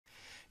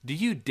Do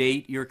you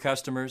date your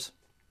customers?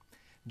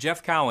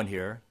 Jeff Cowan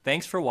here.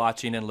 Thanks for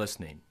watching and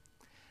listening.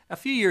 A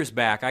few years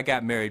back, I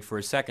got married for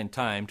a second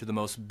time to the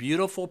most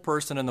beautiful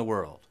person in the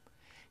world.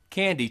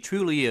 Candy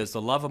truly is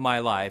the love of my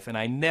life, and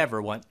I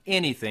never want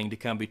anything to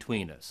come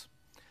between us.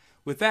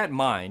 With that in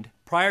mind,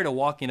 prior to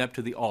walking up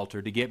to the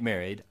altar to get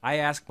married, I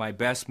asked my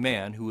best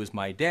man, who is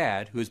my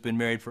dad, who has been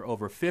married for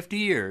over 50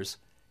 years,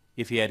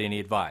 if he had any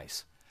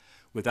advice.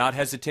 Without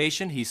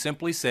hesitation, he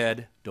simply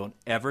said, "Don't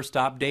ever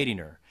stop dating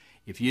her.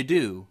 If you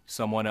do,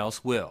 someone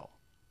else will."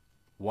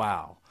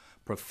 Wow.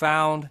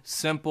 Profound,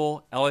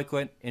 simple,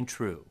 eloquent, and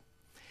true.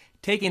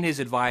 Taking his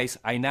advice,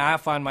 I now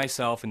find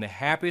myself in the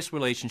happiest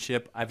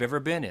relationship I've ever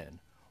been in,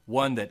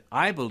 one that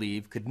I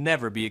believe could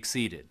never be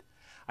exceeded.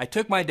 I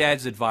took my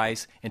dad's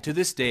advice and to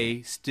this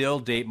day still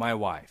date my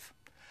wife.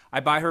 I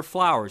buy her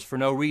flowers for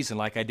no reason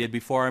like I did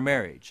before our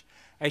marriage.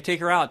 I take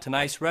her out to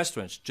nice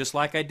restaurants just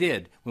like I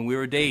did when we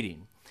were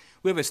dating.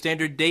 We have a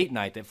standard date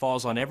night that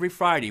falls on every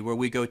Friday where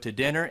we go to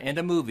dinner and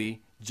a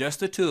movie, just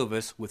the two of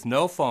us, with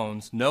no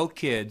phones, no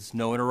kids,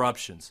 no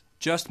interruptions,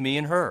 just me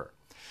and her.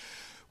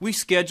 We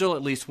schedule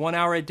at least 1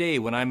 hour a day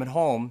when I'm at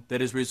home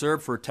that is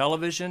reserved for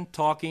television,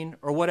 talking,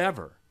 or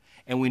whatever.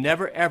 And we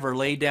never ever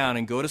lay down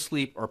and go to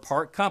sleep or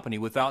part company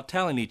without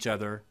telling each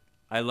other,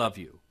 "I love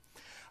you."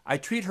 I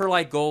treat her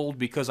like gold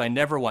because I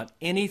never want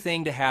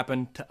anything to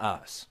happen to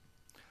us.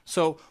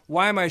 So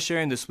why am I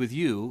sharing this with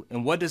you,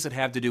 and what does it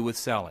have to do with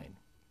selling?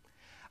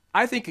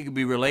 I think it could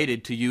be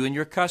related to you and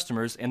your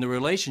customers and the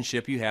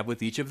relationship you have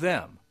with each of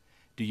them.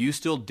 Do you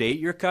still date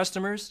your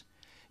customers?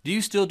 Do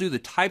you still do the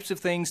types of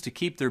things to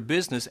keep their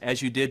business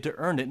as you did to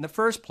earn it in the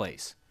first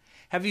place?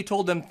 Have you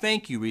told them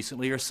thank you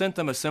recently or sent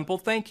them a simple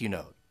thank you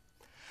note?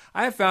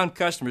 I have found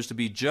customers to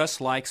be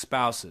just like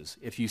spouses.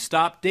 If you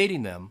stop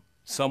dating them,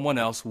 someone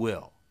else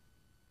will.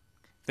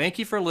 Thank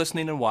you for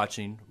listening and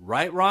watching.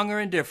 Right, wrong, or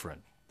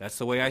indifferent, that's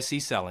the way I see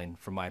selling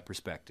from my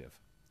perspective.